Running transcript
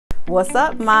What's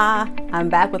up, Ma? I'm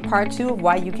back with part 2 of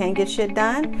why you can't get shit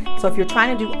done. So if you're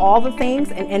trying to do all the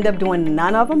things and end up doing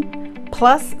none of them,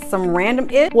 plus some random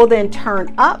well then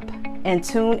turn up and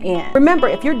tune in. Remember,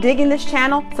 if you're digging this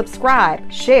channel, subscribe,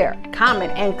 share,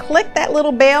 comment, and click that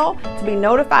little bell to be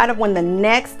notified of when the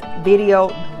next video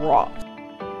drops.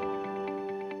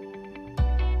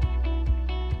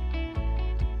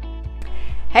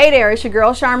 Hey there, it's your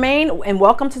girl Charmaine, and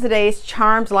welcome to today's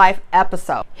Charmed Life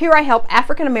episode. Here I help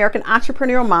African-American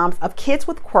entrepreneurial moms of kids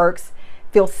with quirks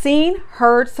feel seen,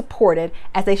 heard, supported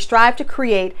as they strive to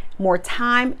create more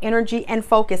time, energy, and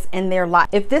focus in their life.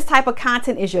 If this type of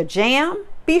content is your jam,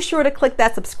 be sure to click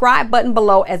that subscribe button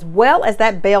below as well as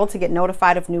that bell to get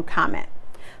notified of new content.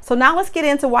 So now let's get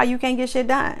into why you can't get shit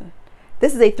done.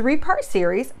 This is a 3-part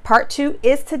series. Part 2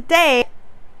 is today.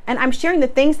 And I'm sharing the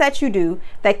things that you do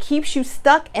that keeps you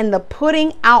stuck in the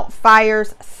putting out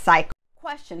fires cycle.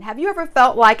 Question: have you ever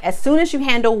felt like as soon as you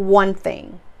handle one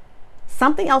thing,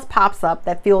 something else pops up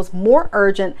that feels more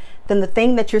urgent than the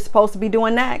thing that you're supposed to be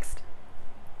doing next?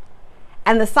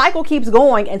 And the cycle keeps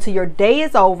going until your day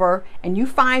is over and you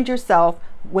find yourself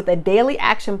with a daily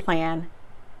action plan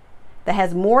that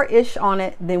has more ish on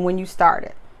it than when you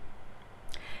started.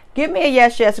 Give me a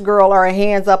yes girl or a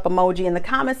hands up emoji in the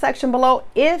comment section below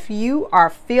if you are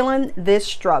feeling this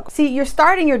struggle. See, you're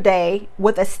starting your day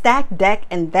with a stacked deck,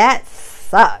 and that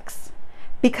sucks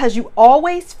because you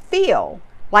always feel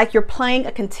like you're playing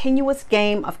a continuous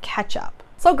game of catch up.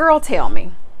 So girl, tell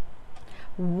me,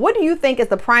 what do you think is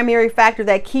the primary factor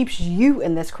that keeps you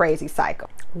in this crazy cycle?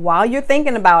 While you're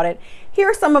thinking about it, here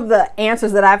are some of the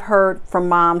answers that I've heard from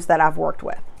moms that I've worked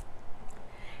with.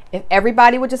 If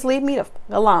everybody would just leave me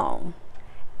alone.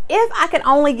 If I could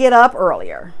only get up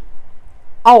earlier.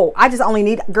 Oh, I just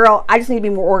need to be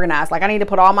more organized. Like I need to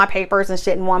put all my papers and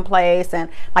shit in one place, and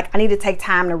like I need to take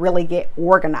time to really get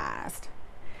organized.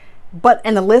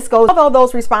 And the list goes. Although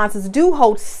those responses do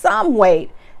hold some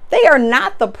weight, they are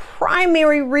not the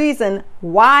primary reason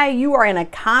why you are in a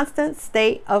constant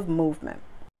state of movement.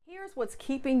 Here's what's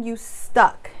keeping you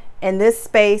stuck in this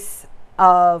space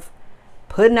of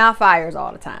putting out fires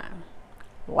all the time.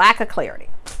 Lack of clarity.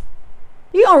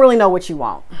 You don't really know what you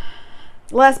want.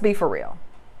 Let's be for real.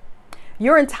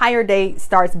 Your entire day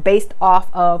starts based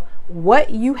off of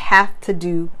what you have to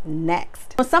do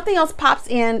next. When something else pops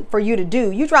in for you to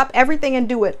do, you drop everything and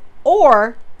do it,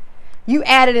 or you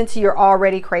add it into your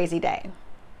already crazy day.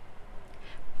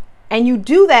 And you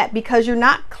do that because you're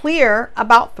not clear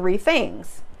about 3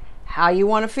 things: how you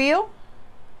want to feel,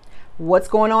 what's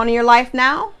going on in your life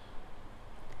now,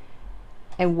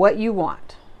 and what you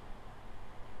want.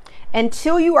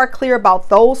 Until you are clear about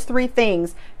those 3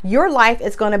 things, your life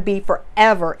is going to be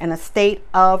forever in a state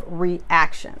of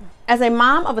reaction. As a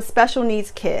mom of a special needs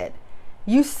kid,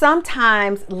 you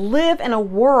sometimes live in a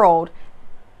world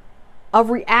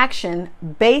of reaction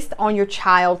based on your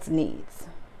child's needs.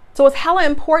 So it's hella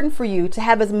important for you to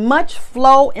have as much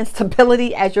flow and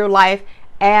stability as your life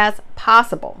as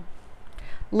possible.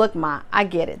 Look, Ma, I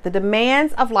get it. The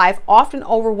demands of life often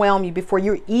overwhelm you before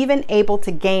you're even able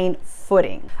to gain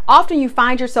footing. Often you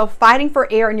find yourself fighting for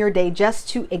air in your day just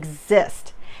to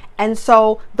exist. And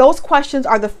so those questions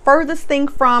are the furthest thing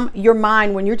from your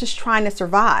mind when you're just trying to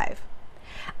survive.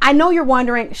 I know you're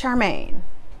wondering, Charmaine,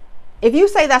 if you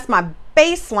say that's my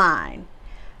baseline,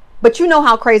 but you know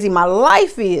how crazy my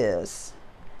life is,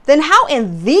 then how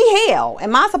in the hell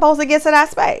am I supposed to get to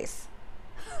that space?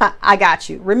 I got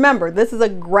you. Remember, this is a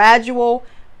gradual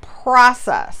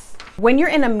process. When you're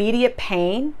in immediate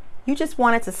pain, you just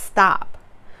want it to stop.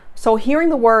 So hearing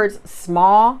the words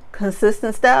small,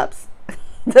 consistent steps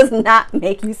does not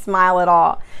make you smile at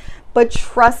all. But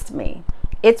trust me,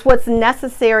 it's what's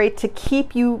necessary to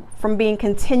keep you from being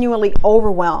continually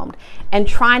overwhelmed and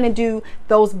trying to do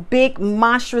those big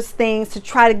monstrous things to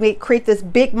try to create this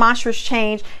big monstrous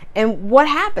change. And what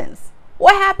happens?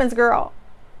 What happens, girl?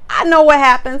 I know what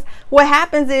happens. What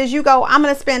happens is you go, I'm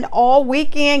going to spend all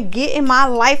weekend getting my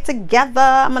life together.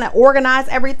 I'm going to organize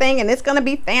everything and it's going to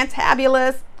be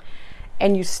fantabulous.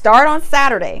 And you start on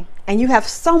Saturday and you have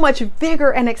so much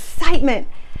vigor and excitement,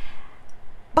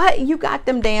 but you got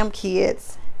them damn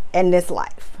kids in this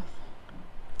life.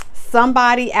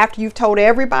 Somebody, after you've told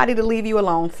everybody to leave you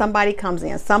alone, somebody comes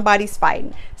in, somebody's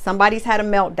fighting, somebody's had a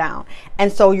meltdown.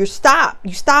 And so you stop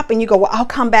and you go, well, I'll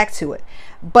come back to it.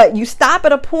 But you stop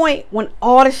at a point when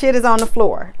all the shit is on the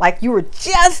floor. Like you were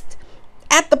just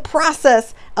at the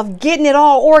process of getting it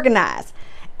all organized.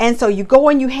 And so you go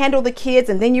and you handle the kids,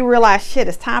 and then you realize, shit,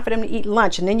 it's time for them to eat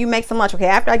lunch. And then you make some lunch. Okay,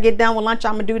 after I get done with lunch,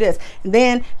 I'm gonna do this. And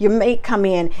then your mate come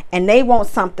in and they want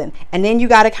something. And then you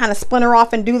got to kind of splinter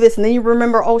off and do this. And then you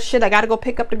remember, oh shit, I got to go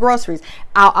pick up the groceries.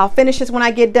 I'll finish this when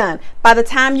I get done. By the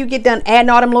time you get done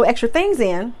adding all them little extra things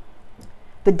in,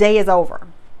 the day is over.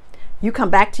 You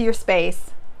come back to your space,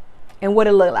 and what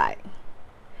it look like?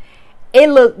 It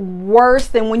looked worse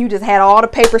than when you just had all the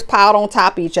papers piled on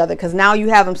top of each other, because now you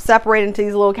have them separated into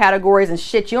these little categories and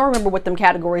shit. You don't remember what them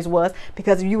categories was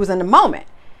because you was in the moment.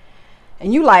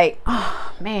 And you like,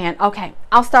 oh man, okay,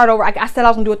 I'll start over. I said I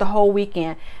was gonna do it the whole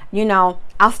weekend. You know,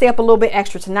 I'll stay up a little bit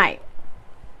extra tonight.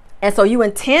 And so you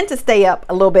intend to stay up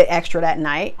a little bit extra that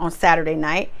night on Saturday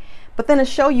night. But then a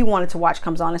show you wanted to watch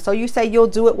comes on. And so you say you'll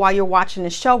do it while you're watching the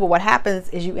show. But what happens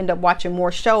is you end up watching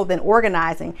more show than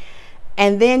organizing.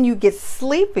 And then you get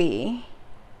sleepy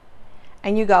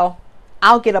and you go,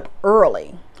 I'll get up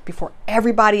early before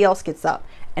everybody else gets up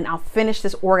and I'll finish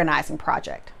this organizing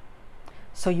project.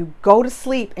 So you go to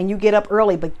sleep and you get up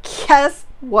early, but guess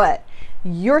what?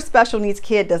 Your special needs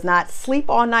kid does not sleep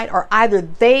all night, or either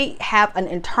they have an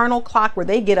internal clock where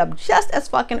they get up just as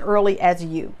fucking early as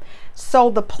you. So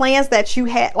the plans that you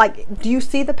had, like, do you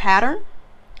see the pattern?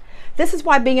 This is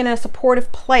why being in a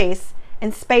supportive place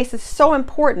and space is so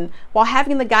important, while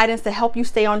having the guidance to help you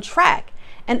stay on track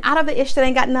and out of the ish that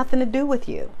ain't got nothing to do with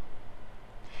you.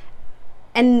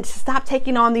 And stop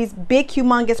taking on these big,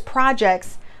 humongous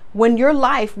projects when your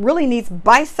life really needs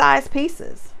bite-sized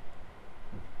pieces.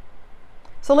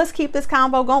 So let's keep this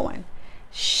convo going.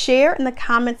 Share in the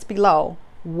comments below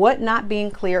what not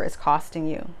being clear is costing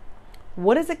you.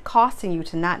 What is it costing you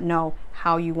to not know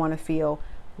how you want to feel,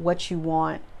 what you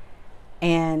want,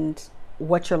 and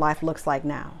what your life looks like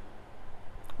now?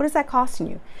 What is that costing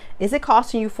you? Is it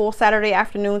costing you full Saturday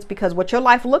afternoons? Because what your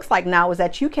life looks like now is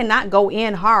that you cannot go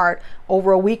in hard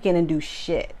over a weekend and do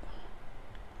shit.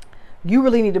 You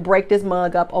really need to break this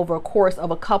mug up over a course of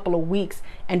a couple of weeks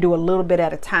and do a little bit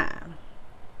at a time.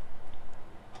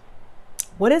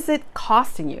 What is it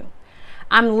costing you?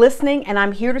 I'm listening, and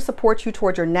I'm here to support you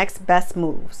towards your next best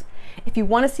moves. If you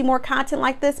want to see more content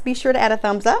like this, be sure to add a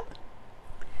thumbs up,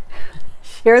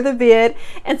 share the vid,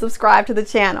 and subscribe to the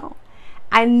channel.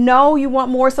 I know you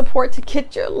want more support to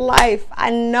get your life.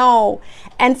 I know.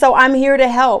 And so I'm here to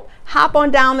help. Hop on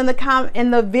down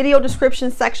in the video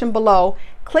description section below.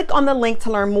 Click on the link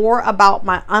to learn more about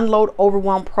my Unload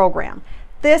Overwhelm program.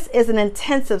 This is an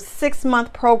intensive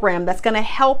 6-month program that's going to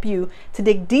help you to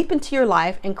dig deep into your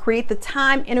life and create the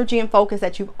time, energy, and focus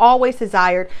that you've always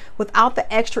desired without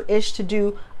the extra ish to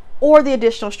do or the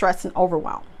additional stress and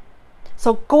overwhelm.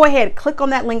 So go ahead, click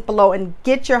on that link below and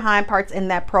get your hind parts in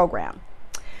that program.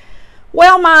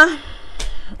 Well,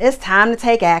 it's time to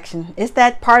take action. It's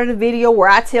that part of the video where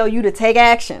I tell you to take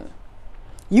action.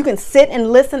 You can sit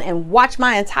and listen and watch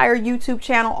my entire YouTube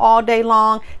channel all day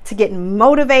long to get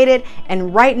motivated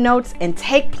and write notes and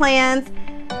take plans.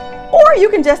 Or you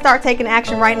can just start taking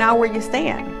action right now where you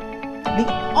stand.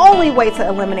 The only way to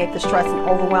eliminate the stress and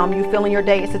overwhelm you feel in your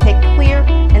day is to take clear,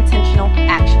 intentional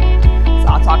action. So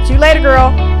I'll talk to you later, girl.